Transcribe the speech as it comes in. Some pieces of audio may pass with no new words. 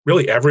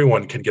really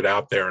everyone can get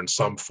out there in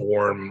some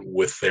form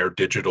with their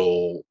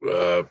digital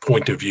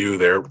point of view,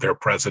 their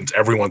presence.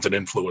 Everyone's an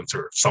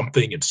influencer of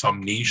something in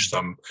some niche,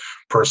 some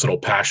personal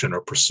passion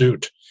or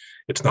pursuit.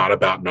 It's not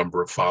about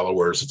number of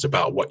followers. It's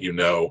about what you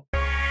know.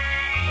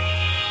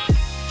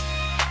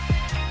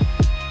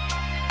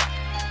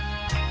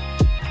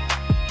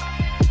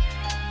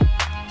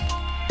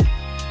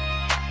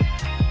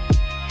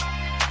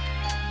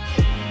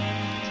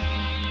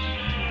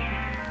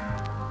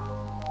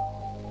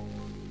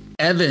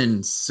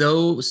 Evan,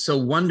 so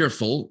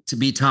wonderful to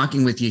be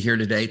talking with you here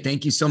today.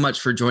 Thank you so much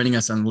for joining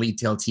us on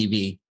Leadtail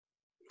TV.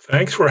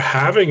 Thanks for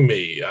having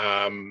me.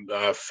 I'm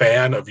a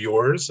fan of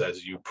yours,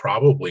 as you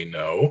probably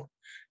know,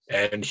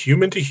 and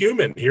human to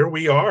human, here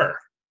we are.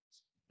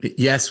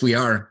 Yes, we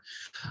are.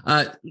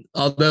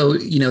 Although,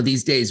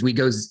 these days we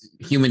go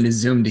human to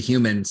Zoom to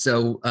human.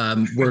 So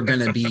we're going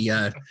to be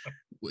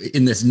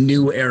in this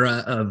new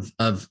era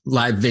of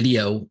live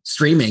video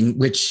streaming,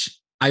 which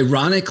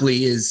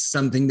ironically is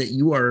something that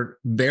you are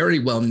very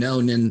well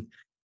known in.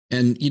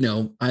 And,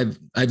 I've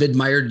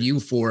admired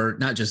you for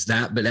not just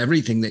that, but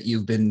everything that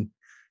you've been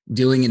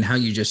doing and how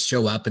you just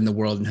show up in the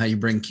world and how you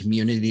bring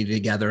community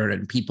together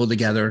and people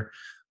together.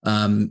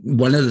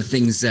 One of the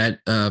things that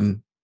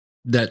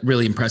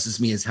really impresses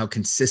me is how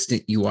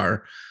consistent you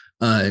are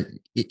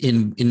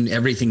in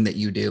everything that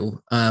you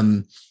do.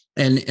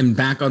 And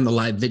back on the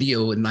live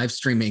video and live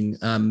streaming,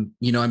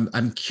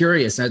 I'm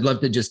curious. I'd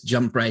love to just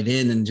jump right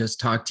in and just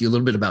talk to you a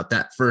little bit about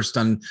that first,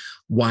 on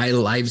why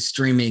live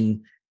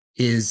streaming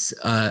is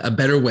a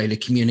better way to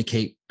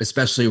communicate,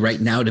 especially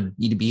right now, to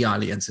B2B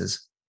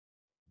audiences.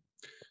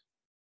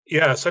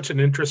 Yeah, such an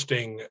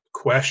interesting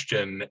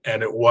question,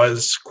 and it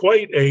was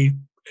quite a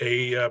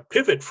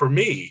pivot for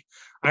me.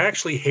 I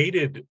actually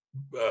hated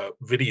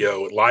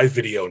live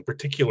video in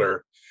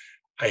particular.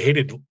 I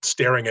hated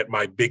staring at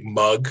my big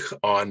mug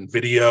on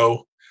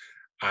video.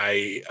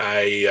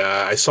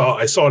 I saw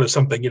it as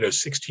something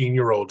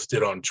 16-year-olds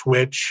did on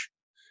Twitch,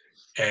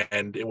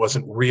 and it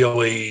wasn't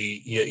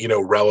really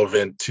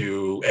relevant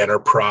to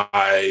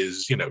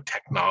enterprise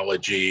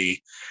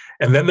technology.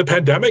 And then the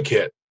pandemic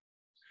hit,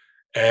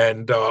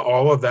 and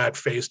all of that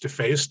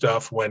face-to-face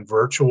stuff went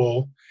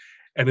virtual,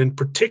 and in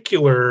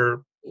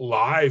particular,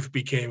 live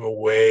became a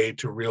way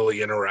to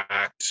really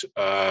interact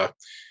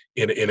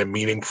in a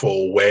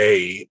meaningful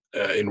way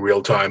in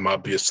real time,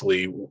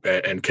 obviously,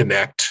 and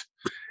connect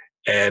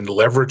and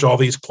leverage all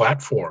these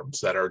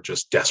platforms that are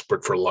just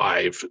desperate for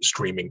live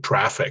streaming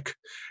traffic.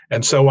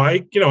 And so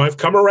I've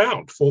come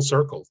around full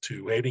circle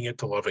to hating it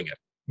to loving it.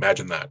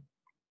 Imagine that.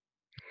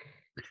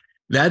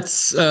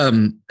 That's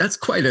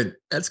quite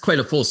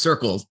a full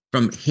circle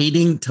from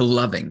hating to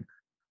loving.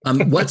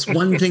 What's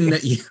one thing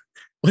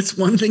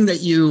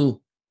that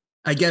you,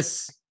 I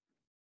guess,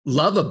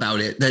 love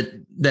about it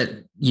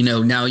that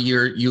now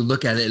you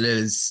look at it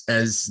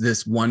as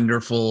this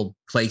wonderful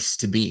place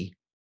to be?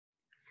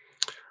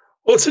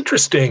 Well, it's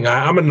interesting.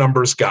 I'm a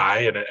numbers guy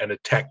and a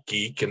tech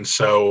geek, and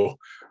so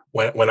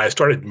when I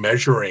started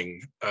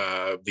measuring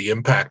the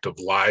impact of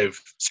live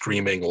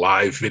streaming,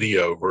 live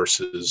video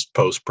versus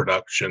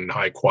post-production,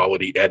 high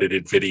quality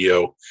edited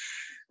video,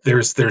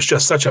 there's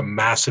just such a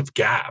massive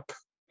gap.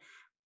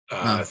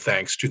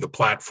 Thanks to the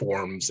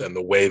platforms and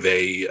the way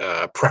they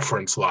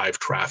preference live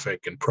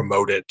traffic and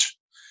promote it,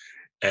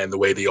 and the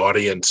way the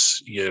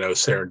audience,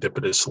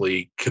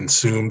 serendipitously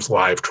consumes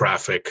live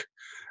traffic,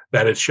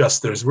 that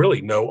there's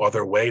really no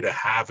other way to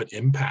have an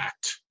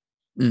impact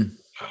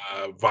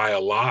via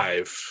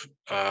live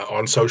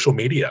on social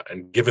media.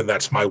 And given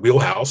that's my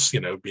wheelhouse,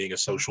 being a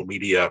social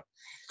media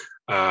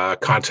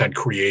content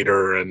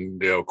creator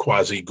and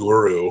quasi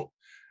guru,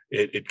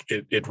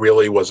 it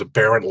really was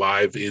apparent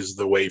live is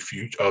the way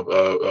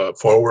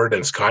forward, and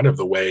it's kind of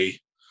the wave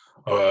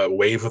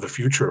of the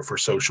future for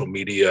social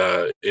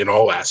media in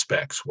all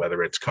aspects,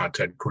 whether it's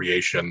content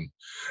creation,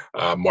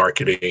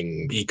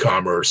 marketing,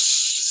 e-commerce,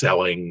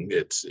 selling.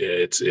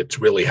 It's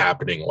really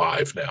happening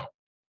live now.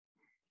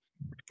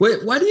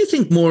 Why do you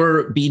think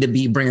more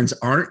B2B brands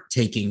aren't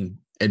taking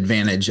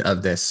advantage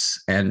of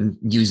this and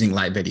using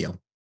live video?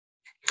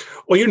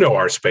 Well,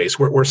 our space.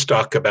 We're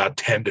stuck about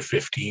 10 to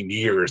 15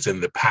 years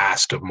in the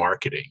past of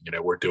marketing.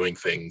 We're doing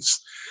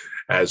things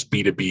as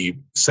B2B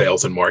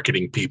sales and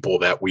marketing people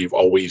that we've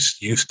always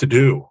used to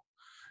do.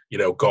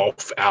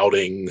 Golf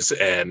outings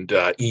and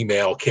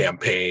email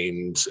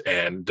campaigns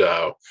and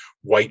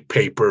white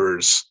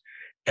papers.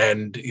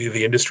 And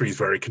the industry is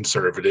very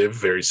conservative,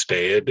 very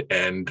staid,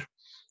 and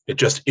it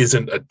just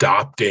isn't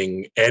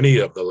adopting any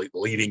of the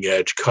leading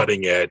edge,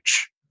 cutting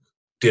edge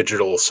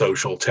digital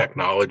social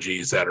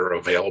technologies that are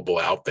available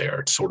out there.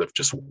 It sort of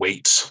just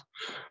waits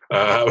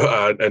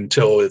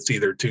until it's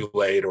either too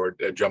late or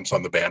it jumps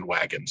on the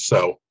bandwagon.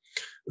 So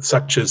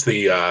such is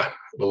the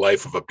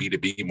life of a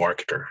B2B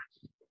marketer.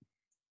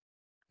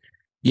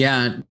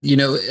 Yeah.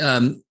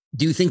 Do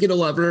you think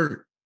it'll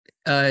ever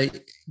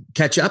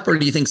catch up, or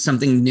do you think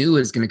something new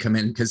is going to come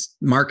in? Because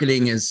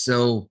marketing is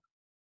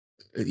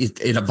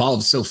it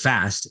evolves so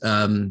fast,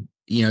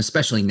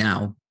 especially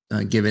now,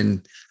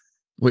 given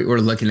what we're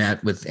looking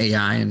at with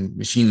AI and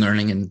machine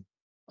learning and,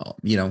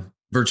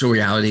 virtual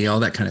reality, all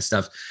that kind of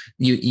stuff.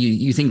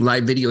 You think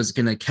live video is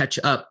going to catch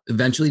up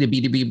eventually to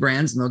B2B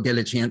brands, and they'll get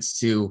a chance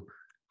to,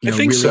 I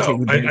think really so.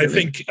 take advantage of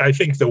it? I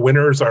think the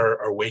winners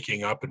are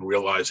waking up and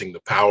realizing the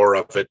power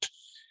of it,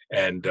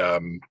 and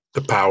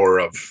the power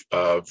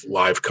of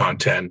live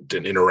content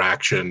and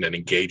interaction and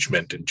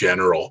engagement in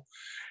general.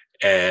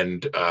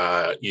 And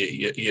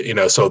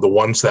so the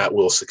ones that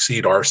will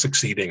succeed are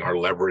succeeding, are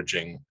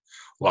leveraging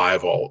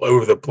live all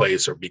over the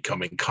place, are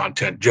becoming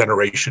content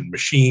generation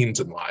machines,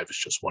 and live is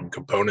just one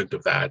component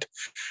of that.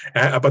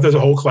 But there's a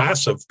whole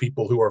class of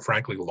people who are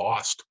frankly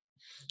lost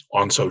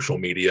on social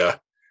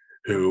media,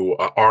 who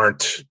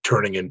aren't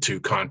turning into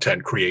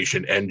content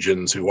creation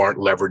engines, who aren't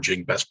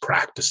leveraging best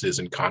practices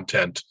in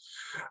content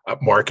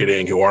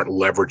marketing, who aren't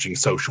leveraging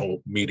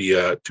social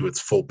media to its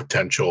full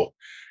potential.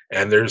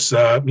 And there's,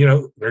 they're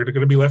going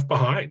to be left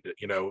behind.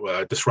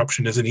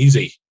 Disruption isn't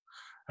easy,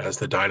 as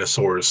the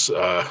dinosaurs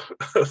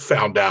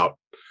found out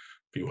a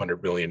few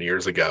 100 million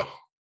years ago.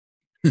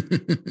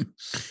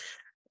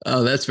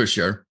 Oh, that's for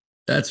sure.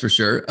 That's for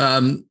sure.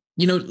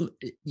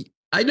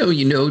 I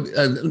know,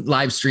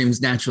 live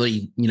streams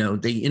naturally,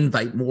 they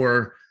invite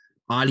more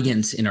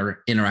audience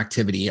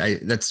interactivity.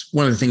 That's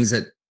one of the things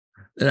that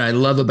I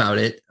love about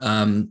it.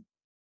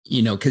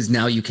 Because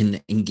now you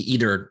can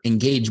either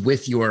engage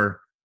with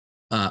your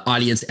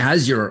audience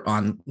as you're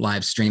on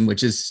live stream,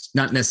 which is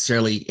not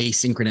necessarily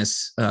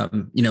asynchronous,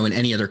 in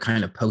any other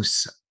kind of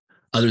posts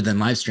other than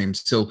live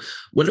streams. So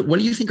what do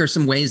you think are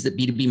some ways that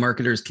B2B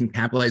marketers can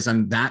capitalize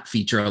on that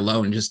feature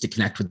alone just to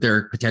connect with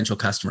their potential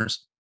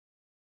customers?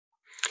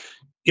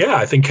 Yeah,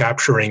 I think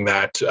capturing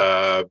that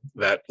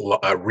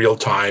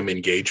real-time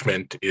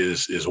engagement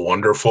is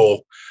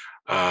wonderful.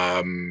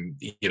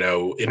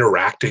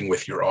 Interacting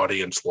with your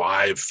audience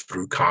live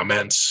through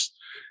comments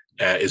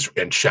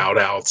and shout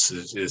outs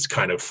is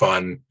kind of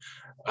fun.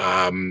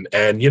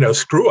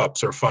 Screw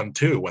ups are fun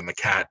too, when the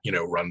cat,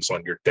 runs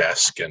on your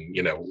desk and,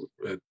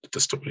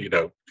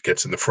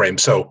 gets in the frame.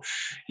 So,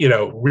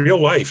 real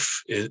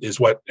life is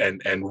what,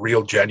 and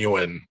real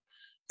genuine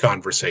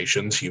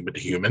conversations, human to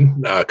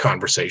human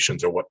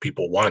conversations, are what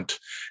people want.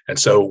 And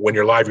so when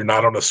you're live, you're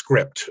not on a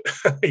script.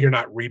 You're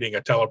not reading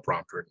a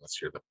teleprompter unless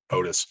you're the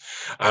POTUS.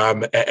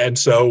 And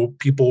so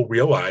people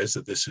realize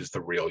that this is the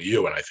real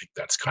you. And I think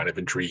that's kind of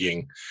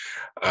intriguing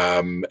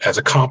as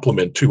a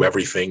complement to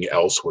everything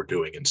else we're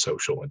doing in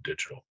social and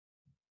digital.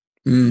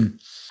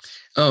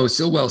 Oh,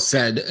 so well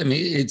said. I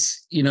mean,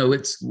 it's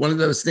one of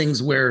those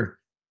things where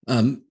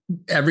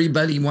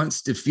everybody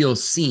wants to feel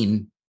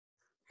seen.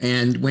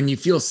 And when you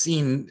feel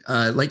seen,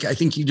 like I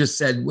think you just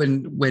said,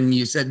 when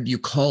you said you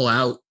call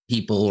out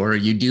people or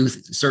you do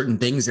certain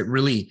things, it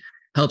really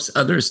helps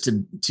others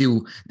to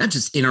not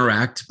just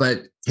interact,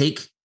 but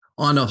take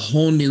on a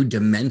whole new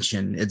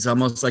dimension. It's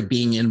almost like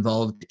being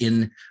involved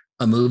in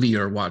a movie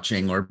you're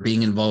watching, or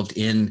being involved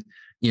in,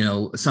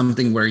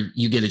 something where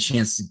you get a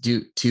chance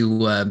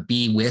to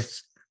be with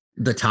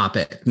the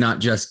topic, not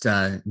just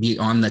be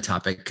on the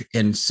topic.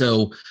 And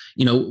so,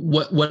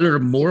 what are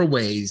more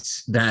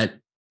ways that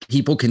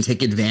people can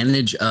take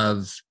advantage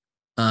of,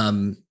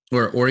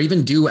 or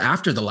even do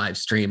after the live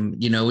stream,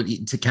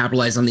 to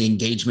capitalize on the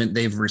engagement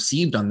they've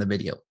received on the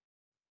video?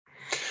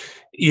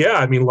 Yeah,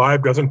 I mean,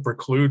 live doesn't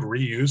preclude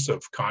reuse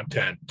of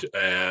content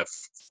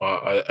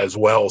as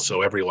well.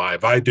 So every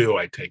live I do,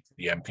 I take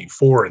the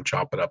MP4 and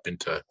chop it up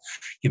into,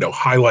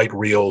 highlight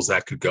reels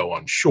that could go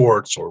on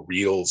Shorts or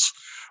Reels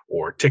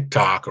or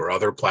TikTok or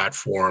other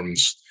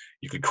platforms.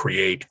 You could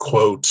create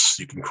quotes.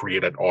 You can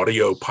create an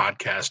audio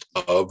podcast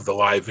of the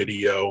live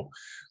video.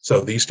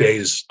 So these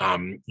days,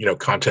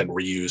 content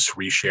reuse,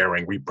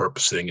 resharing,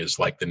 repurposing is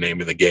like the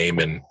name of the game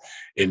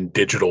in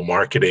digital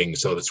marketing.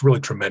 So it's really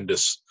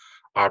tremendous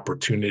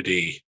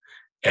opportunity,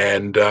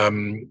 and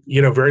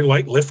very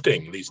light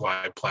lifting. These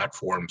live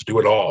platforms do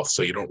it all.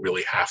 So you don't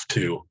really have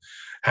to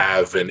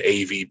have an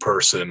AV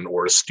person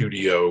or a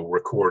studio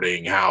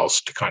recording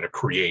house to kind of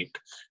create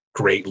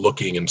great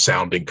looking and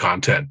sounding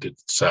content.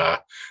 It's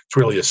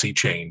really a sea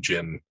change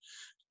in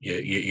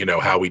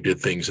how we did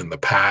things in the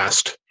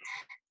past.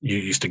 You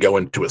used to go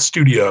into a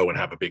studio and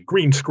have a big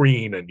green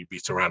screen, and you'd be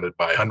surrounded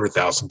by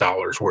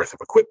 $100,000 worth of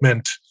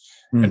equipment.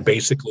 And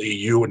basically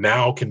you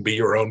now can be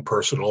your own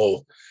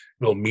personal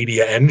little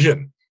media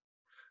engine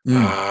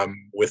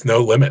with no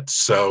limits.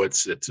 So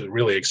it's a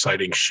really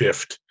exciting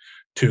shift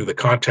to the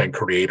content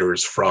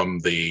creators from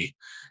the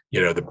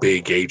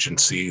big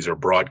agencies or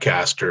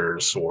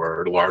broadcasters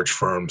or large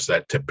firms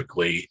that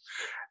typically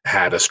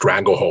had a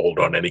stranglehold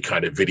on any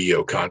kind of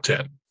video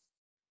content.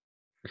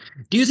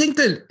 Do you think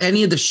that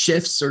any of the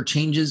shifts or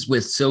changes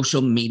with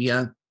social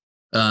media,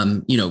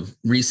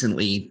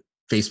 recently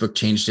Facebook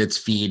changed its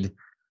feed,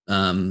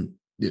 I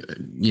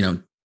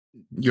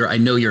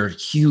know you're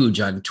huge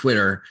on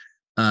Twitter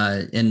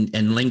and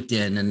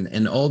LinkedIn,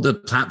 and all the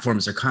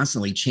platforms are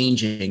constantly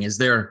changing. Is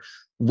there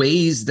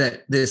ways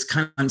that this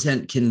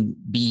content can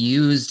be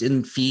used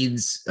in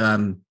feeds,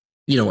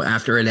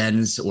 after it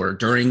ends or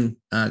during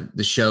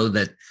the show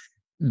that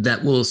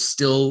that will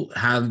still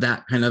have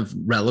that kind of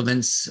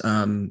relevance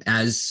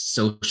as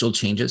social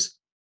changes?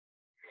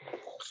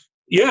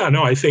 Yeah,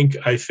 no, I think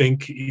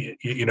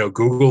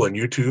Google and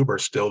YouTube are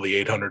still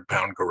the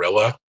 800-pound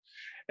gorilla.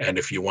 And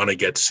if you want to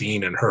get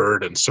seen and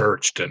heard and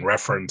searched and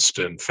referenced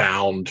and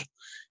found,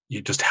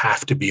 you just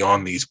have to be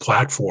on these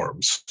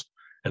platforms.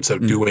 And so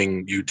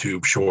doing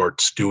YouTube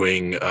shorts,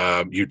 doing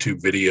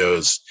YouTube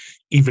videos,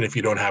 even if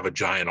you don't have a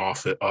giant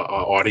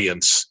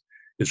audience,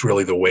 is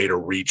really the way to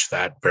reach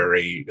that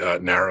very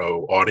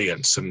narrow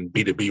audience. And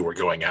B2B, we're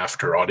going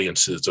after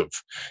audiences of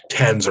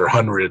tens or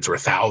hundreds or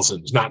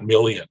thousands, not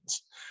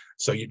millions.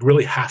 So you'd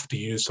really have to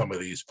use some of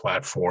these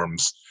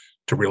platforms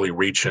to really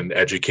reach and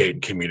educate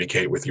and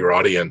communicate with your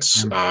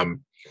audience. They're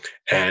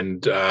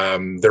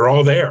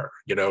all there.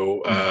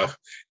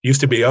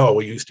 Used to be,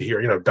 we used to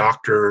hear,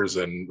 doctors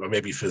and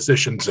maybe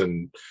physicians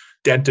and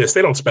dentists,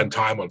 they don't spend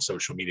time on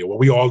social media. Well,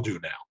 we all do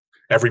now.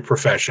 Every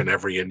profession,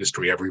 every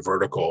industry, every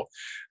vertical,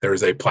 there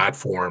is a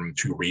platform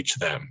to reach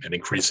them. And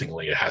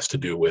increasingly it has to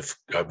do with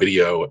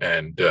video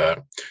and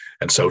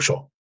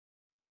social.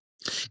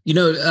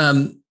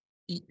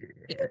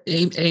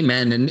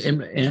 Amen.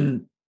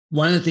 And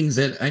one of the things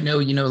that I know,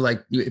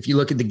 like if you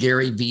look at the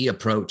Gary Vee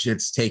approach,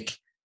 it's take,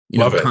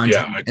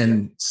 content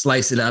and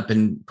slice it up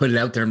and put it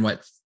out there in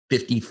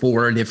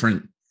 54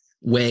 different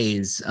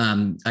ways.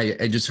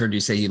 I just heard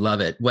you say you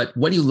love it. What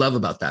do you love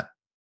about that?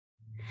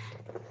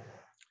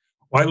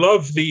 Well, I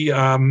love the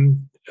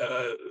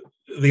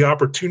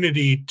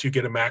opportunity to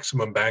get a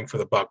maximum bang for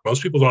the buck.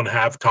 Most people don't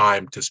have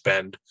time to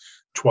spend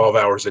 12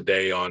 hours a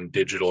day on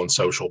digital and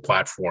social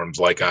platforms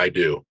like I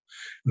do,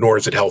 nor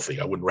is it healthy.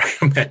 I wouldn't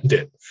recommend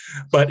it.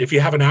 But if you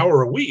have an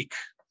hour a week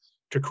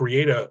to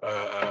create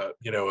a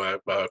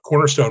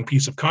cornerstone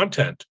piece of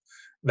content,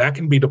 that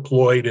can be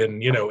deployed in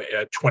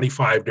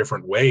 25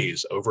 different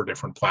ways over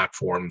different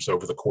platforms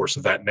over the course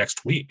of that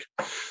next week.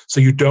 So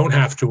you don't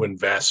have to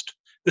invest.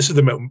 This is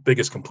the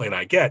biggest complaint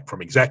I get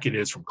from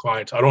executives, from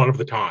clients. I don't have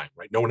the time,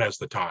 right? No one has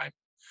the time.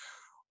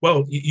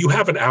 Well, you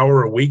have an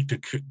hour a week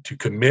to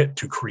commit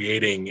to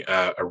creating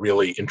a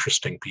really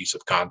interesting piece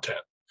of content.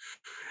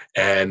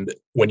 And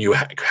when you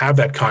have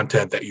that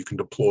content that you can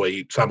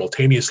deploy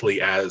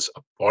simultaneously as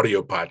an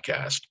audio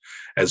podcast,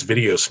 as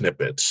video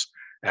snippets,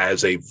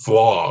 as a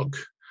vlog,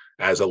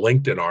 as a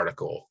LinkedIn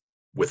article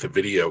with a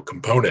video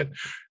component,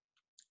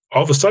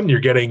 all of a sudden you're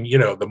getting,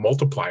 the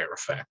multiplier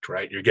effect,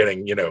 right? You're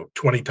getting,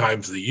 20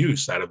 times the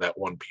use out of that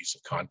one piece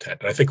of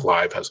content. And I think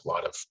Live has a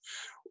lot of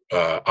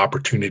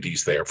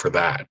opportunities there for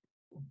that.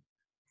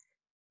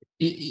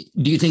 Do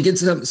you think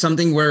it's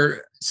something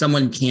where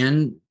someone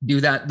can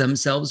do that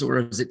themselves,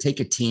 or does it take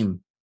a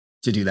team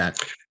to do that?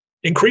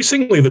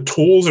 Increasingly, the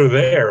tools are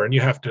there, and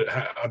you have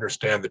to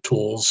understand the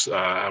tools.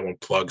 I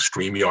won't plug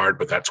StreamYard,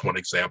 but that's one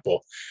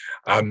example.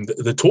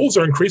 The tools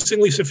are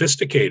increasingly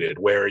sophisticated,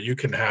 where you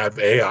can have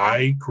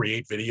AI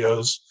create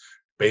videos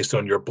based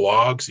on your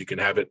blogs. You can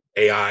have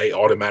AI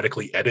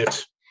automatically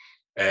edit,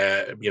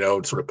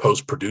 sort of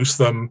post-produce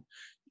them.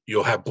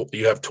 You have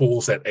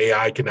tools that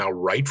AI can now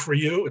write for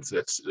you.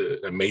 It's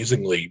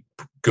amazingly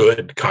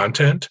good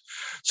content.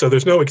 So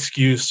there's no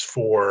excuse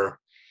for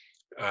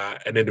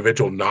an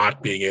individual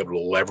not being able to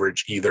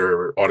leverage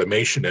either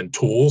automation and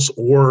tools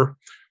or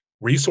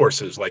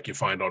resources like you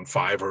find on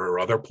Fiverr or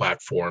other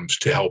platforms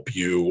to help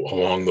you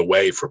along the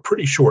way for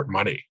pretty short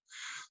money.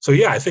 So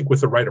yeah, I think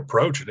with the right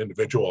approach, I'm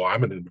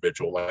an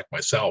individual like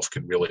myself,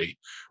 can really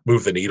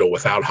move the needle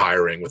without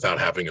hiring, without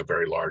having a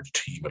very large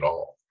team at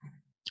all.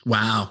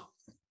 Wow.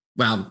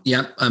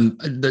 Yep.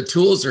 The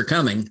tools are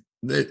coming,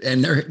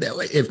 and they're,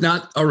 if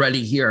not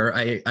already here.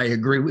 I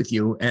agree with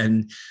you.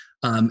 And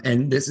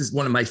this is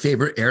one of my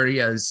favorite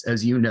areas,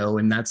 as you know,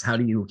 and that's how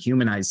do you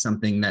humanize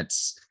something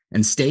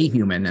and stay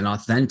human and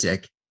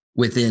authentic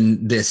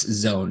within this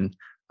zone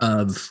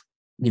of,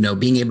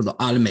 being able to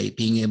automate,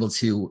 being able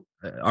to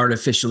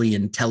artificially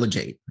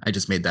intelligate. I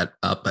just made that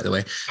up, by the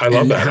way. I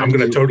love that. I'm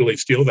going to totally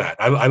steal that.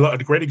 I love,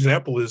 a great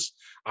example is,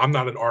 I'm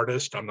not an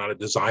artist, I'm not a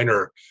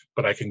designer,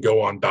 but I can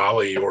go on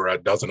Dolly or a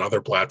dozen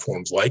other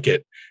platforms like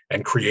it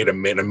and create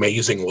an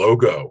amazing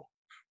logo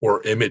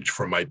or image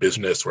from my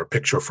business or a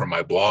picture from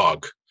my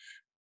blog,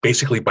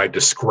 basically by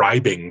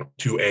describing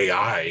to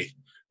AI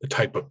the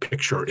type of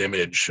picture,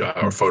 image,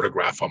 or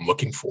photograph I'm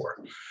looking for.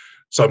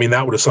 So,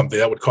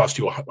 that would cost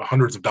you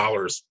hundreds of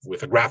dollars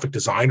with a graphic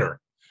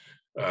designer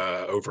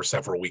over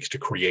several weeks to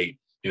create,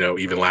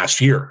 even last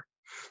year.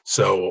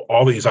 So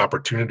all these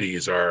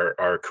opportunities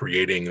are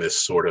creating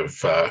this sort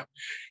of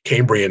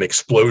Cambrian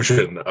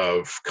explosion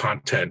of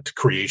content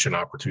creation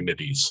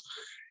opportunities.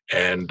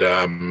 And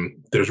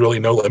there's really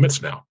no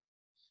limits now.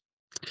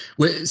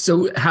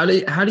 So how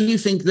do you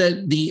think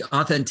that the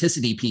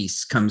authenticity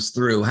piece comes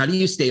through? How do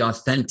you stay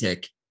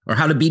authentic, or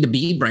how do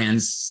B2B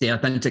brands stay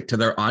authentic to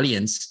their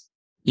audience?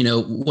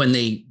 When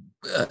they,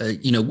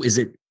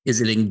 is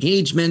it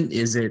engagement?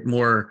 Is it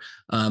more,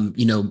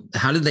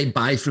 how do they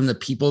buy from the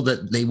people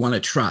that they want to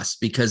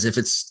trust? Because if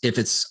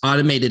it's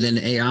automated in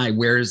AI,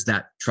 where is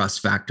that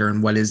trust factor,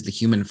 and what is the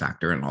human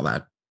factor and all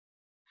that?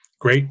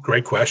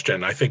 Great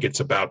question. I think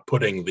it's about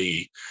putting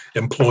the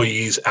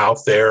employees out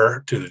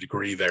there to the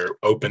degree they're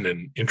open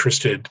and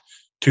interested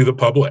to the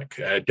public,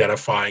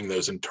 identifying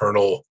those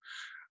internal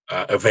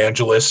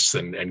evangelists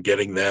and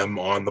getting them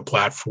on the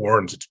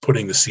platforms. It's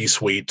putting the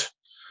C-suite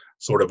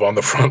sort of on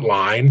the front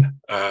line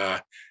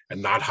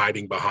and not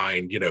hiding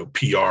behind,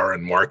 PR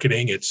and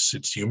marketing.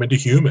 It's human to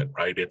human,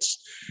 right? It's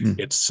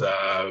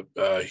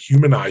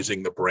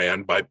humanizing the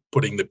brand by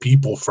putting the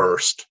people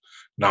first,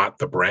 not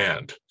the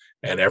brand.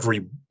 And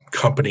every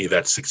company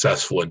that's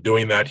successful in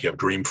doing that, you have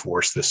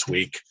Dreamforce this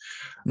week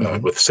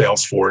with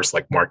Salesforce,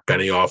 like Mark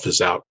Benioff is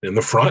out in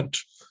the front,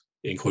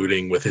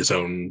 including with his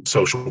own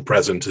social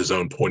presence, his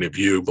own point of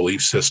view,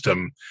 belief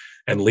system,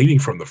 and leading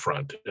from the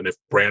front. And if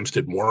brands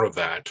did more of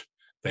that,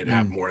 they'd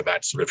have more of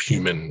that sort of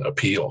human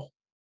appeal.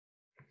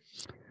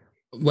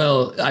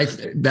 Well,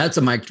 that's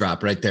a mic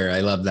drop right there. I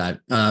love that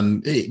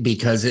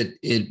because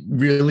it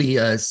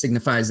really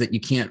signifies that you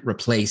can't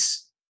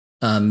replace,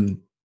 a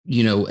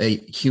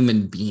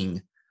human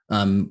being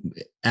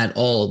at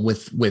all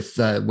with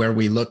where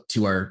we look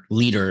to our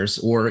leaders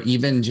or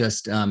even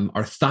just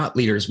our thought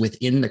leaders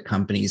within the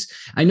companies.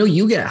 I know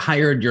you get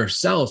hired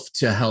yourself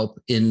to help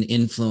in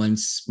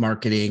influence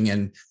marketing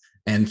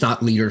and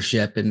thought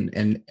leadership,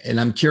 and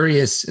I'm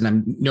curious, and I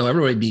know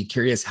everybody be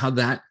curious how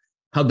that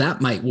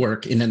might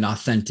work in an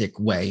authentic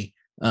way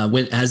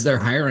as they're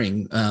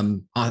hiring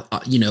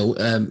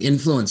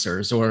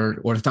influencers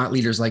or thought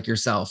leaders like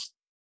yourself.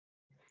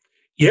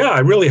 Yeah, I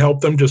really help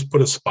them just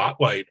put a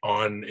spotlight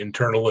on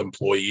internal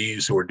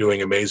employees who are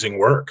doing amazing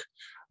work. I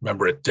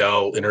remember at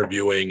Dell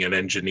interviewing an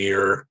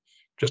engineer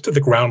just at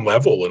the ground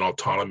level in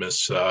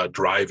autonomous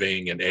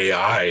driving and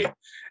AI.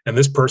 And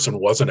this person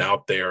wasn't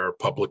out there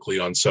publicly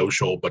on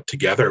social, but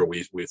together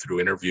we through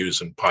interviews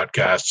and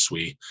podcasts,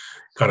 we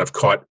kind of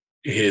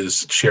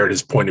shared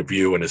his point of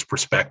view and his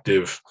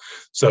perspective.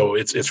 So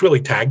it's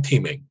really tag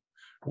teaming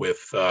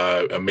with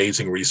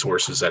amazing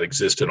resources that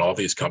exist in all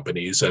these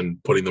companies and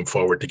putting them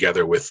forward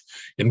together with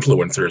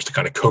influencers to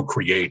kind of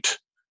co-create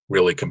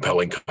really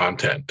compelling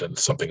content. And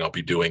something I'll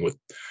be doing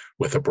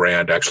with a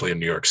brand actually in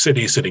New York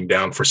City, sitting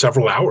down for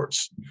several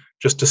hours,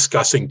 just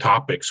discussing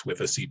topics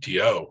with a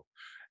CTO,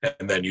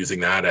 and then using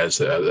that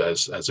as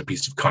a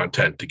piece of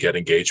content to get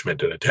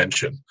engagement and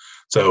attention.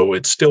 So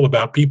it's still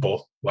about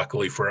people,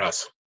 luckily for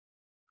us.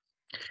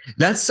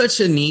 That's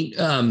such a neat,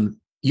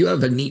 you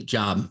have a neat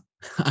job.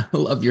 I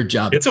love your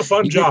job. It's a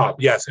fun job,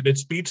 yes, and it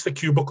beats the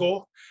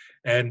cubicle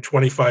and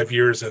 25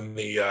 years in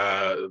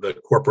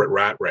the corporate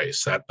rat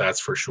race. That's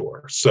for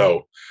sure.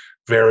 So,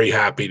 very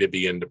happy to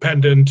be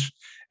independent.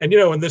 And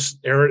in this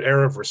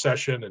era of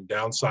recession and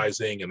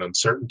downsizing and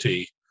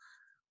uncertainty,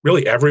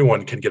 really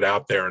everyone can get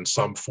out there in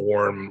some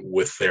form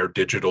with their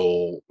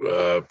digital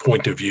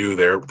point of view,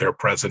 their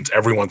presence.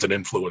 Everyone's an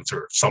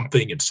influencer,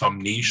 something in some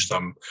niche,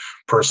 some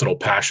personal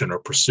passion or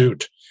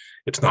pursuit.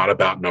 It's not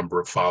about number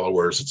of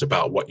followers. It's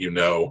about what you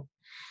know.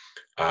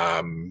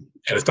 And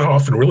it's not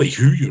often really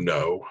who you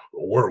know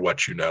or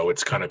what you know.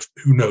 It's kind of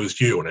who knows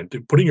you. And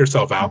putting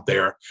yourself out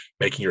there,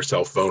 making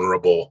yourself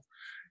vulnerable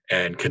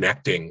and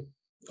connecting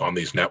on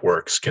these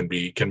networks can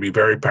be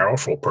very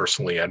powerful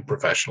personally and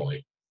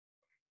professionally.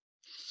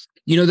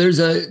 There's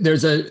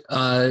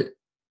a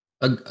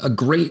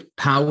great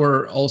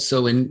power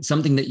also in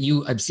something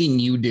that I've seen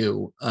you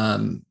do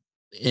and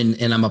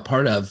I'm a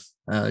part of.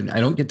 I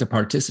don't get to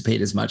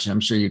participate as much, and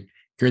I'm sure you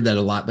heard that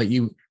a lot, but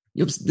you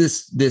have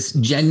this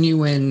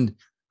genuine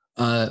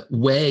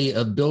way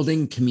of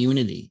building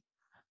community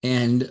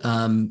and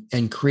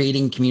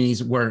creating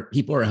communities where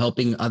people are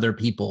helping other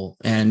people.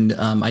 And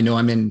I know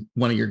I'm in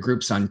one of your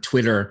groups on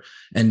Twitter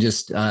and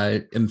just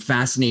am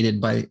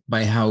fascinated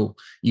by how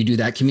you do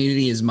that.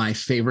 Community is my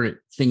favorite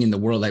thing in the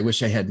world. I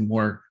wish I had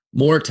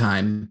more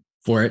time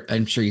for it.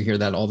 I'm sure you hear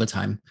that all the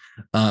time.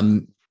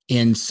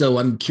 And so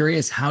I'm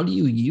curious, how do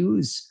you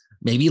use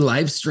maybe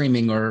live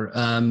streaming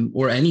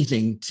or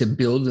anything to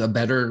build a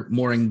better,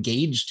 more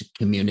engaged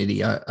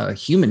community, a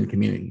human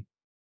community?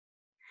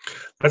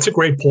 That's a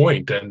great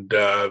point. And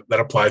that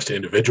applies to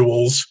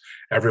individuals.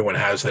 Everyone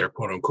has their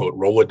quote unquote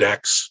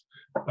Rolodex.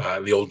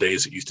 In the old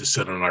days, it used to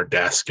sit on our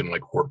desk and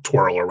like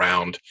twirl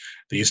around.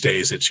 These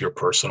days, it's your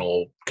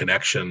personal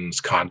connections,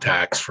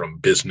 contacts from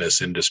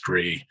business,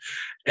 industry.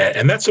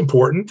 And that's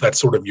important. That's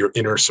sort of your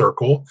inner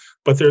circle.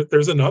 But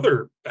there's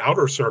another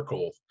outer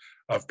circle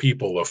of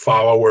people, of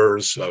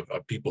followers, of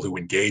people who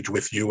engage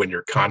with you and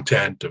your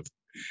content, of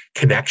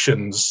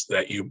connections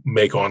that you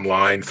make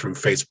online through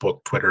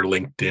Facebook, Twitter,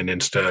 LinkedIn,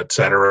 Insta, et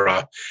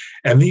cetera.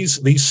 And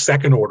these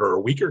second order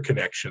or weaker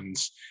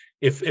connections,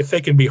 if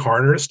they can be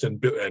harnessed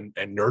and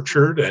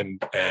nurtured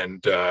and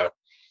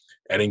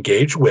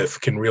engaged with,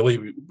 can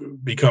really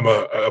become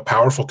a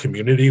powerful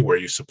community where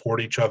you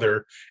support each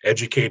other,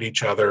 educate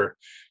each other,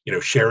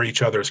 share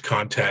each other's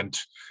content,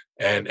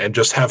 and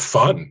just have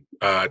fun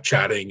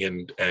chatting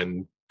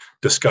and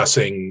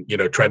discussing,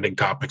 trending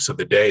topics of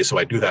the day. So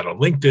I do that on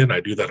LinkedIn,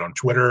 I do that on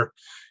Twitter,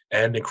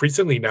 and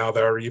increasingly now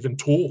there are even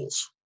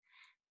tools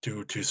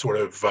to sort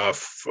of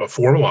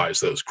formalize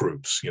those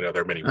groups. You know,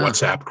 there are many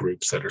WhatsApp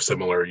groups that are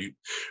similar.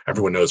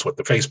 Everyone knows what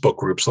the Facebook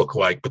groups look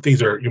like, but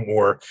these are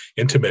more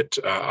intimate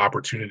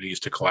opportunities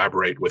to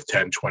collaborate with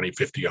 10, 20,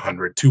 50,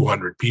 100,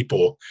 200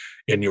 people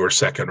in your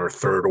second or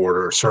third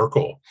order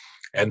circle.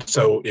 And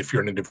so if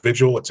you're an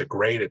individual, it's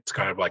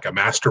kind of like a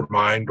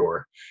mastermind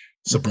or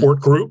support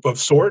group of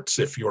sorts.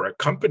 If you're a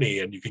company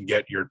and you can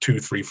get your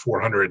 200, 300,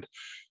 400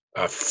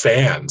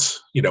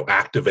 fans,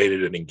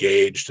 activated and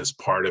engaged as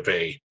part of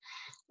a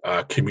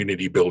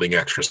community building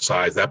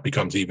exercise, that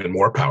becomes even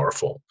more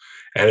powerful.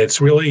 And it's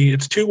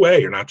two-way.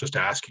 You're not just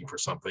asking for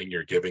something,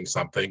 you're giving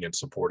something and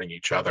supporting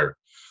each other.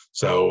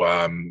 So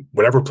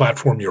whatever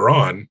platform you're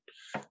on,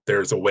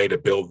 there's a way to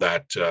build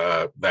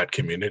that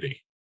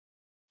community.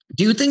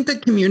 Do you think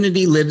that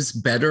community lives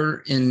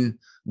better in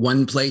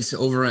one place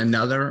over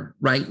another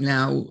right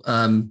now?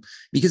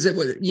 Because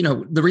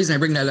the reason I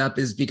bring that up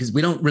is because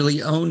we don't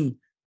really own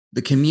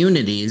the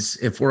communities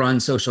if we're on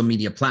social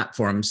media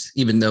platforms,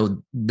 even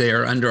though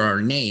they're under our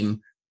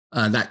name,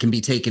 that can be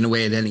taken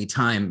away at any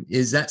time.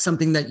 Is that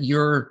something that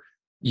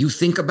you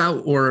think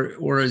about,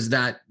 or is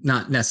that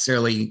not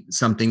necessarily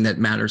something that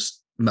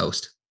matters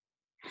most?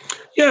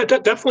 Yeah,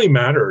 that definitely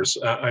matters.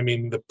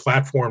 The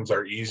platforms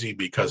are easy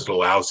because it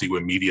allows you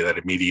that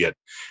immediate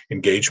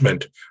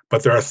engagement.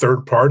 But there are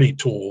third-party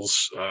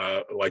tools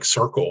like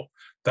Circle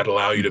that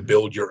allow you to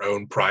build your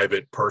own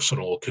private,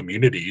 personal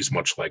communities,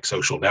 much like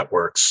social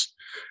networks,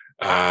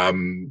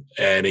 and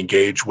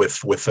engage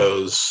with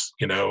those,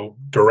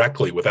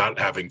 directly without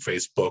having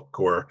Facebook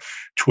or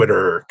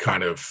Twitter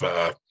kind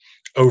of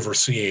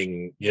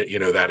overseeing,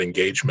 that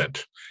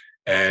engagement.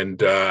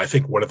 And I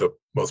think one of the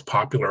most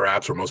popular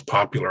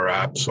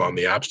apps on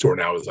the App Store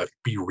now is like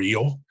Be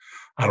Real.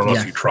 I don't know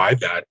if you tried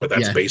that, but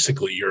that's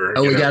basically your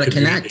we got to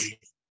connect.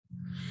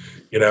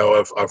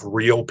 Of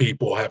real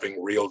people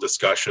having real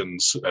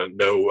discussions,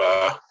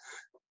 no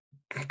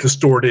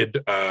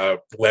distorted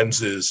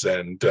lenses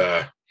and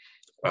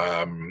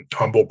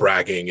humble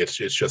bragging. It's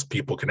just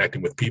people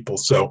connecting with people.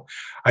 So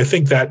I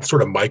think that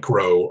sort of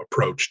micro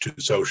approach to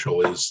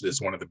social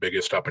is one of the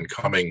biggest up and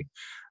coming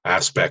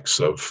aspects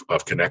of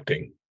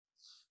connecting.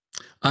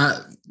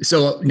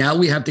 So now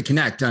we have to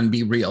connect on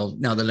Be Real.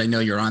 Now that I know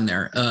you're on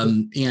there,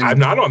 and I'm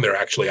not on there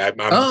actually. I'm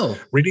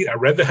reading. I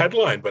read the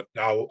headline, but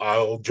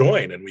I'll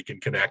join and we can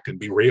connect and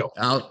be real.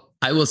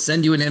 I will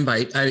send you an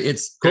invite.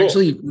 It's cool.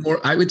 Actually more.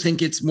 I would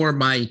think it's more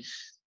my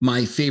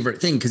favorite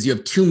thing because you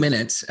have 2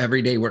 minutes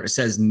every day where it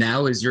says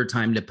now is your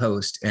time to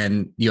post,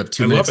 and you have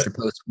 2 minutes to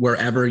post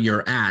wherever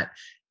you're at.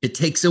 It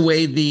takes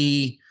away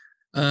the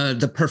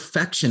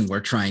perfection we're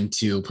trying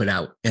to put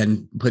out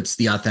and puts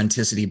the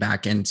authenticity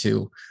back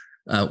into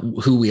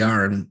who we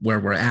are and where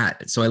we're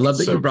at. So I love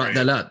that you brought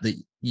that up, that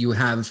you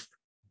have,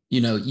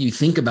 you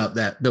think about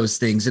those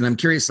things. And I'm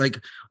curious, like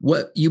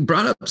what you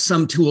brought up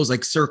some tools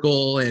like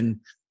Circle and,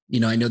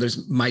 I know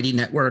there's Mighty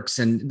Networks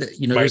and,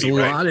 there's a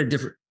lot of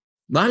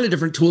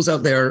different tools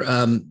out there.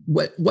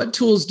 What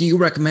tools do you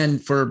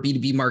recommend for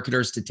B2B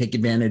marketers to take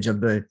advantage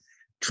of the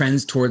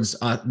trends towards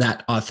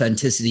that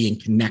authenticity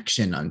and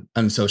connection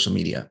on social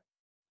media?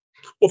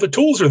 Well, the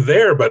tools are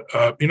there, but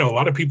a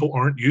lot of people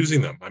aren't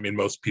using them.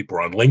 Most people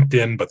are on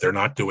LinkedIn, but they're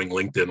not doing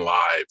LinkedIn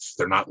Live.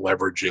 They're not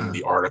leveraging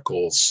the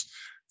articles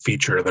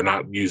feature. They're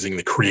not using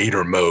the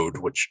creator mode,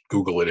 which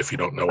Google it if you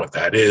don't know what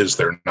that is.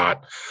 They're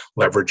not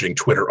leveraging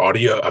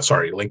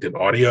LinkedIn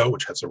Audio,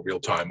 which has a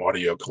real-time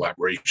audio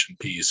collaboration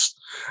piece.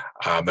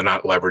 They're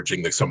not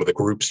leveraging some of the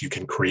groups you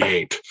can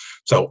create.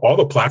 So all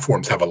the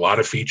platforms have a lot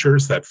of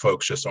features that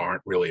folks just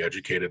aren't really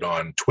educated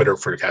on. Twitter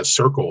has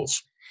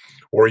circles,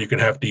 or you can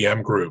have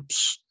DM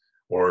groups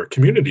or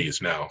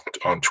communities now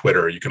on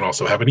Twitter. You can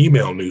also have an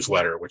email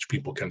newsletter, which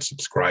people can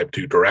subscribe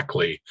to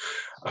directly.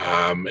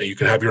 You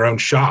can have your own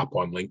shop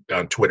on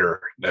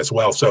Twitter as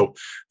well. So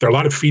there are a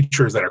lot of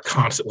features that are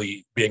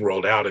constantly being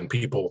rolled out, and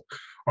people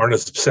aren't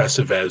as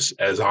obsessive as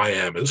I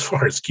am as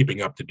far as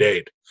keeping up to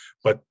date.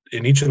 But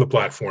in each of the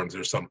platforms,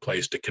 there's some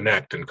place to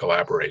connect and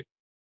collaborate.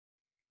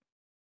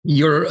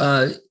 You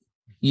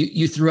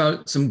threw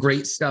out some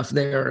great stuff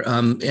there,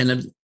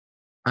 and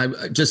I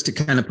just to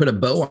kind of put a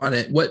bow on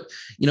it.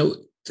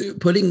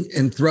 Putting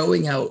and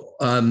throwing out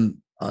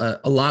a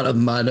lot of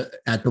mud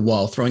at the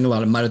wall,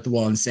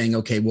 and saying,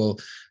 okay, well,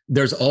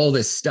 there's all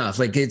this stuff.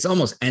 Like it's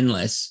almost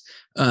endless.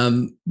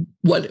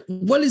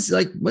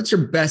 What's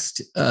your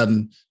best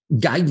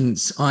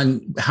guidance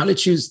on how to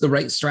choose the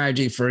right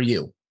strategy for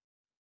you?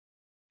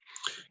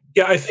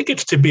 Yeah, I think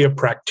it's to be a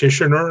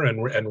practitioner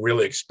and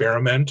really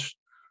experiment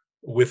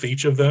with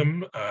each of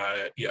them.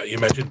 You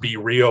mentioned Be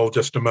Real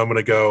just a moment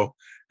ago,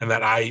 and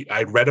that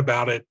I read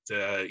about it.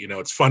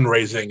 It's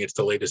fundraising, it's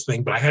the latest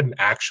thing, but I hadn't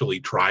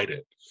actually tried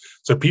it.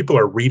 So people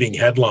are reading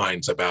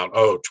headlines about,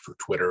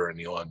 Twitter and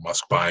Elon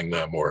Musk buying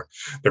them, or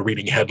they're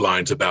reading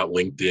headlines about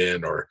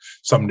LinkedIn or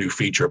some new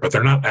feature, but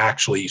they're not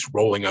actually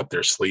rolling up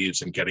their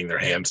sleeves and getting their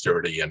hands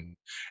dirty and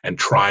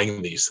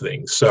trying these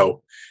things.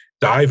 So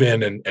dive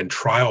in and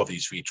try all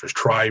these features.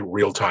 Try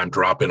real-time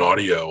drop-in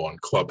audio on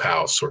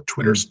Clubhouse or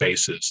Twitter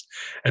Spaces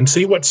and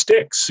see what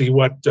sticks. See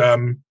what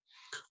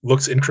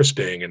looks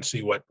interesting and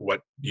see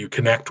what you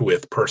connect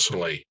with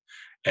personally,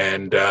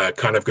 and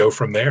kind of go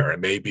from there.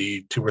 And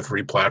maybe 2 or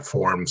 3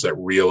 platforms that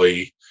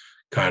really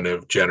kind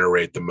of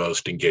generate the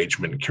most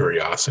engagement and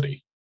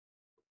curiosity.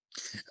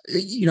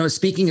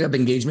 Speaking of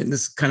engagement,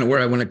 this is kind of where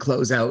I want to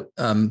close out.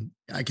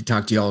 I could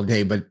talk to you all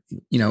day, but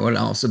and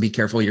also be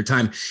careful of your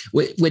time.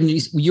 When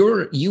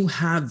you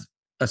have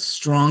a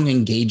strong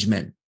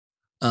engagement,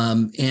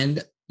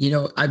 and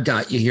I've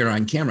got you here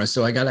on camera,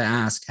 so I got to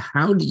ask,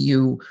 how do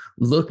you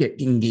look at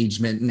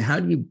engagement, and how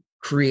do you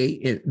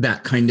create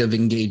that kind of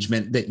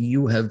engagement that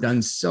you have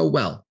done so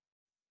well?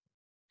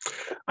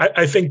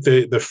 I think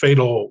the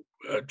fatal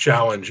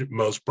challenge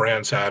most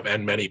brands have,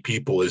 and many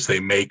people, is they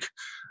make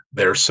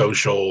their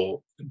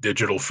social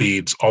digital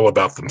feeds all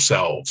about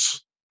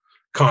themselves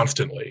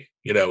constantly.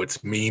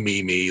 It's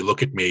me,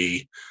 look at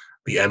me,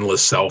 the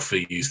endless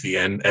selfies, the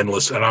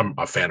endless, and I'm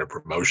a fan of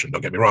promotion,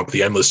 don't get me wrong, but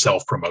the endless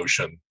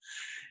self-promotion.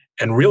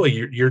 And really,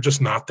 you're just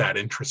not that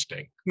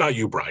interesting. Not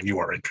you, Brian, you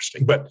are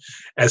interesting, but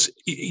as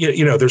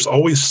there's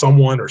always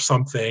someone or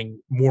something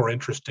more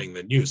interesting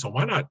than you. So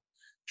why not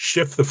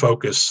shift the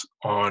focus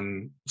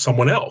on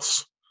someone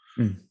else?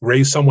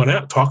 Raise someone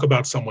out, talk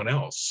about someone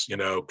else,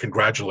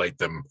 congratulate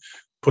them,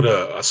 put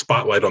a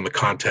spotlight on the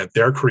content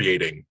they're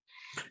creating.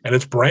 And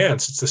it's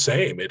brands, it's the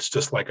same. It's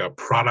just like a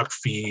product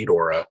feed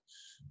or a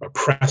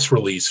press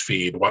release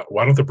feed.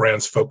 Why don't the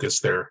brands focus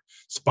their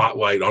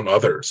spotlight on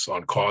others,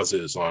 on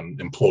causes, on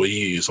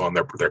employees, on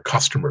their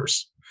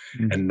customers,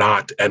 and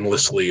not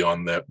endlessly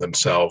on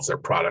themselves, their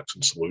products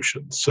and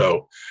solutions?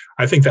 So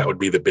I think that would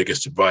be the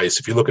biggest advice.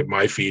 If you look at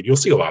my feed, you'll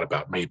see a lot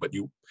about me, but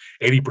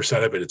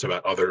 80% of it's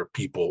about other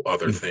people,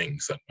 other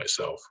things than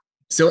myself.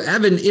 So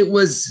Evan, it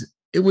was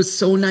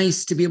so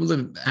nice to be able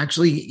to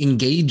actually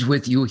engage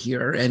with you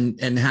here and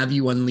have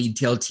you on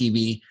Leadtail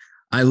TV.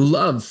 I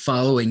love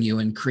following you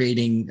and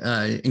creating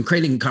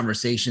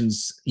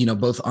conversations,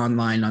 both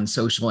online, on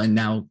social, and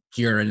now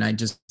here. And I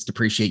just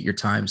appreciate your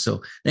time.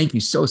 So thank you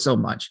so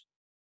much.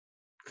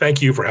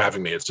 Thank you for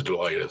having me. It's a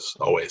delight, as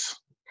always.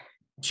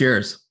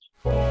 Cheers.